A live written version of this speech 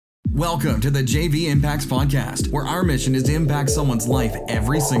Welcome to the JV Impacts Podcast, where our mission is to impact someone's life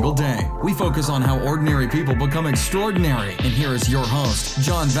every single day. We focus on how ordinary people become extraordinary. And here is your host,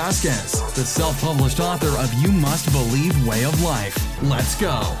 John Vasquez, the self-published author of You Must Believe Way of Life. Let's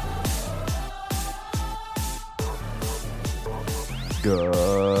go.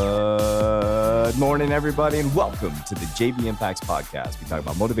 Good morning, everybody, and welcome to the JV Impacts Podcast. We talk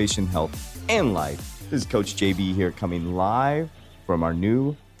about motivation, health, and life. This is Coach JB here, coming live from our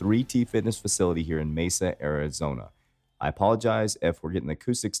new 3T Fitness facility here in Mesa, Arizona. I apologize if we're getting the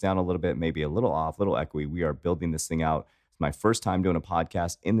acoustics down a little bit, maybe a little off, a little echoey. We are building this thing out. It's my first time doing a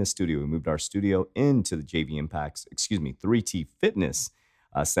podcast in this studio. We moved our studio into the JV Impacts, 3T Fitness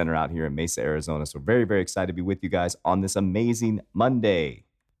Center out here in Mesa, Arizona. So very, very excited to be with you guys on this amazing Monday.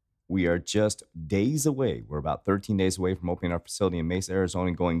 We are just days away. We're about 13 days away from opening our facility in Mesa, Arizona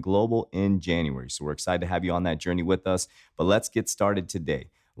and going global in January. So we're excited to have you on that journey with us. But let's get started today.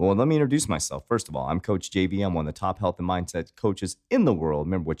 Well, let me introduce myself. First of all, I'm Coach JV. I'm one of the top health and mindset coaches in the world.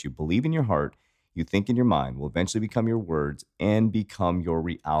 Remember, what you believe in your heart, you think in your mind, will eventually become your words and become your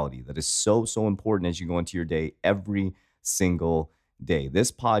reality. That is so, so important as you go into your day every single day.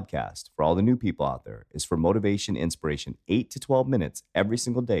 This podcast, for all the new people out there, is for motivation, inspiration, 8 to 12 minutes every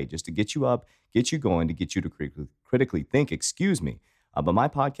single day, just to get you up, get you going, to get you to critically think, But my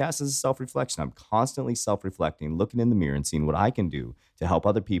podcast is a self-reflection. I'm constantly self-reflecting, looking in the mirror and seeing what I can do to help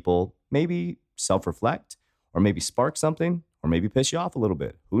other people maybe self-reflect or maybe spark something or maybe piss you off a little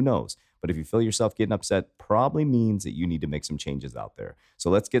bit. Who knows? But if you feel yourself getting upset, probably means that you need to make some changes out there.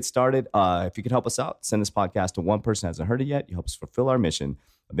 So let's get started. If you could help us out, send this podcast to one person who hasn't heard it yet. You help us fulfill our mission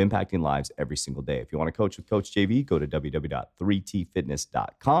of impacting lives every single day. If you want to coach with Coach JV, go to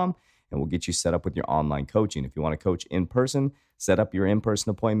www.3tfitness.com. and we'll get you set up with your online coaching. If you want to coach in person, set up your in-person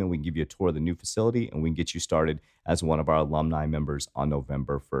appointment. We can give you a tour of the new facility, and we can get you started as one of our alumni members on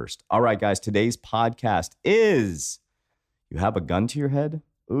November 1st. All right, guys, today's podcast is, you have a gun to your head?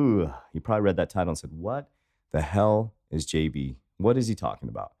 Ooh, you probably read that title and said, what the hell is JB? What is he talking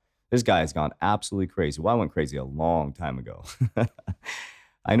about? This guy has gone absolutely crazy. Well, I went crazy a long time ago.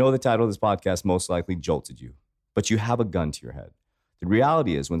 I know the title of this podcast most likely jolted you, but you have a gun to your head. The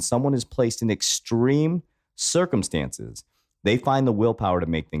reality is, when someone is placed in extreme circumstances, they find the willpower to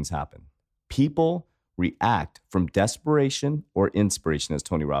make things happen. People react from desperation or inspiration, as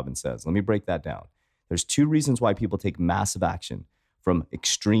Tony Robbins says. Let me break that down. There's two reasons why people take massive action: from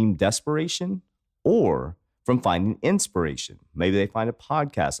extreme desperation or from finding inspiration. Maybe they find a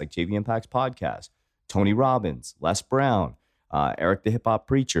podcast like JV Impacts Podcast, Tony Robbins, Les Brown, Eric the Hip Hop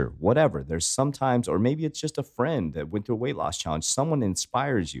Preacher, whatever. There's sometimes, or maybe it's just a friend that went through a weight loss challenge. Someone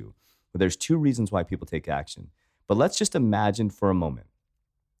inspires you. But there's two reasons why people take action. But let's just imagine for a moment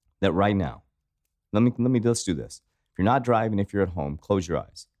that right now, let's do this. If you're not driving, if you're at home, close your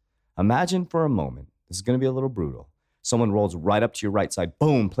eyes. Imagine for a moment, this is going to be a little brutal. Someone rolls right up to your right side,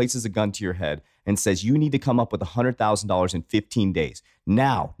 boom, places a gun to your head and says, you need to come up with $100,000 in 15 days.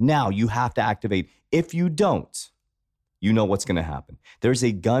 Now you have to activate. If you don't, you know what's going to happen. There's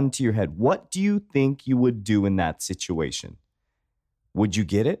a gun to your head. What do you think you would do in that situation? Would you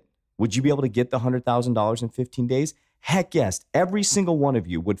get it? Would you be able to get the $100,000 in 15 days? Heck yes. Every single one of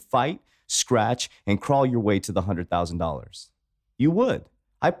you would fight, scratch, and crawl your way to the $100,000. You would.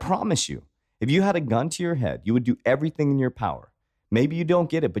 I promise you. If you had a gun to your head, you would do everything in your power. Maybe you don't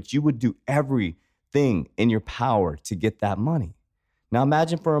get it, but you would do everything in your power to get that money. Now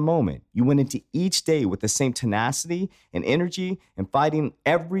imagine for a moment, you went into each day with the same tenacity and energy and fighting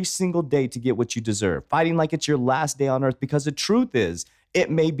every single day to get what you deserve, fighting like it's your last day on earth, because the truth is, it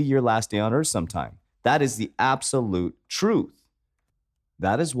may be your last day on earth sometime. That is the absolute truth.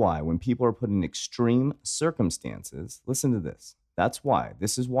 That is why when people are put in extreme circumstances, listen to this.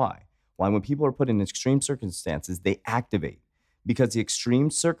 This is why when people are put in extreme circumstances, they activate. Because the extreme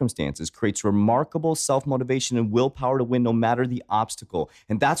circumstances creates remarkable self-motivation and willpower to win no matter the obstacle.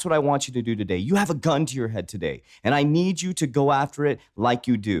 And that's what I want you to do today. You have a gun to your head today, and I need you to go after it like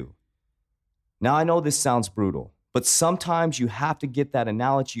you do. Now, I know this sounds brutal, but sometimes you have to get that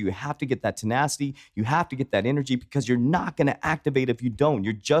analogy, you have to get that tenacity, you have to get that energy, because you're not going to activate if you don't.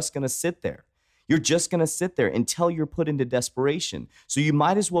 You're just going to sit there. You're just going to sit there until you're put into desperation. So you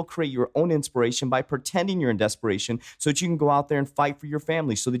might as well create your own inspiration by pretending you're in desperation so that you can go out there and fight for your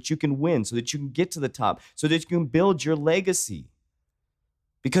family, so that you can win, so that you can get to the top, so that you can build your legacy,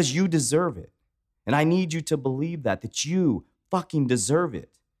 because you deserve it. And I need you to believe that you fucking deserve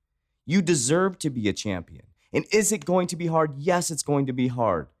it. You deserve to be a champion. And is it going to be hard? Yes, it's going to be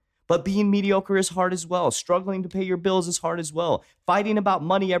hard. But being mediocre is hard as well. Struggling to pay your bills is hard as well. Fighting about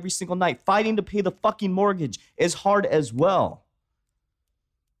money every single night, fighting to pay the fucking mortgage is hard as well.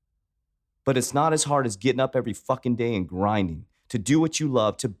 but it's not as hard as getting up every fucking day and grinding to do what you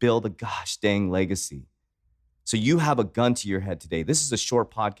love, to build a gosh dang legacy. So you have a gun to your head today. This is a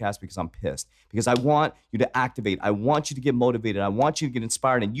short podcast because I'm pissed, because I want you to activate. I want you to get motivated. I want you to get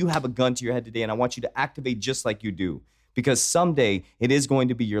inspired, and you have a gun to your head today, and I want you to activate just like you do, because someday it is going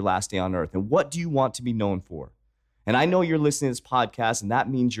to be your last day on earth. And what do you want to be known for? And I know you're listening to this podcast, and that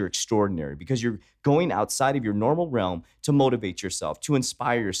means you're extraordinary, because you're going outside of your normal realm to motivate yourself, to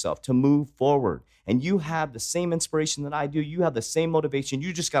inspire yourself, to move forward. And you have the same inspiration that I do. You have the same motivation.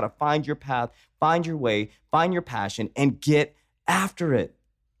 You just got to find your path, find your way, find your passion, and get after it.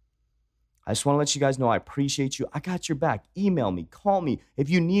 I just want to let you guys know I appreciate you. I got your back. Email me, call me. If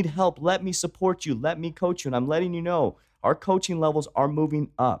you need help, let me support you. Let me coach you. And I'm letting you know our coaching levels are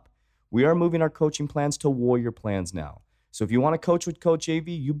moving up. We are moving our coaching plans to warrior plans now. So if you want to coach with Coach AV,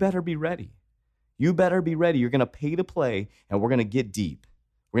 you better be ready. You better be ready. You're going to pay to play, and we're going to get deep.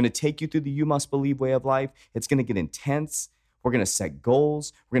 We're going to take you through the You Must Believe way of life. It's going to get intense. We're going to set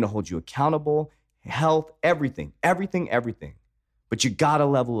goals. We're going to hold you accountable, health, everything. But you got to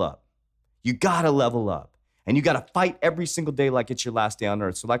level up. You got to level up. And you got to fight every single day like it's your last day on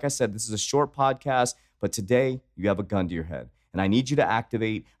earth. So like I said, this is a short podcast, but today you have a gun to your head. And I need you to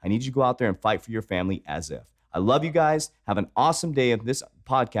activate. I need you to go out there and fight for your family as if. I love you guys. Have an awesome day. If this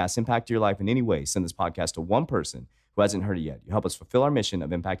podcast impacted your life in any way, send this podcast to one person who hasn't heard it yet. You help us fulfill our mission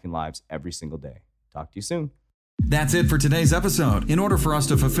of impacting lives every single day. Talk to you soon. That's it for today's episode. In order for us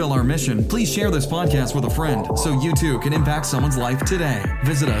to fulfill our mission, please share this podcast with a friend so you too can impact someone's life today.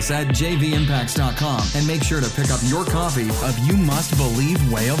 Visit us at jvimpacts.com and make sure to pick up your copy of You Must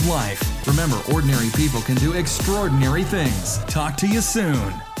Believe Way of Life. Remember, ordinary people can do extraordinary things. Talk to you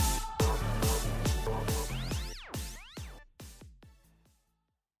soon.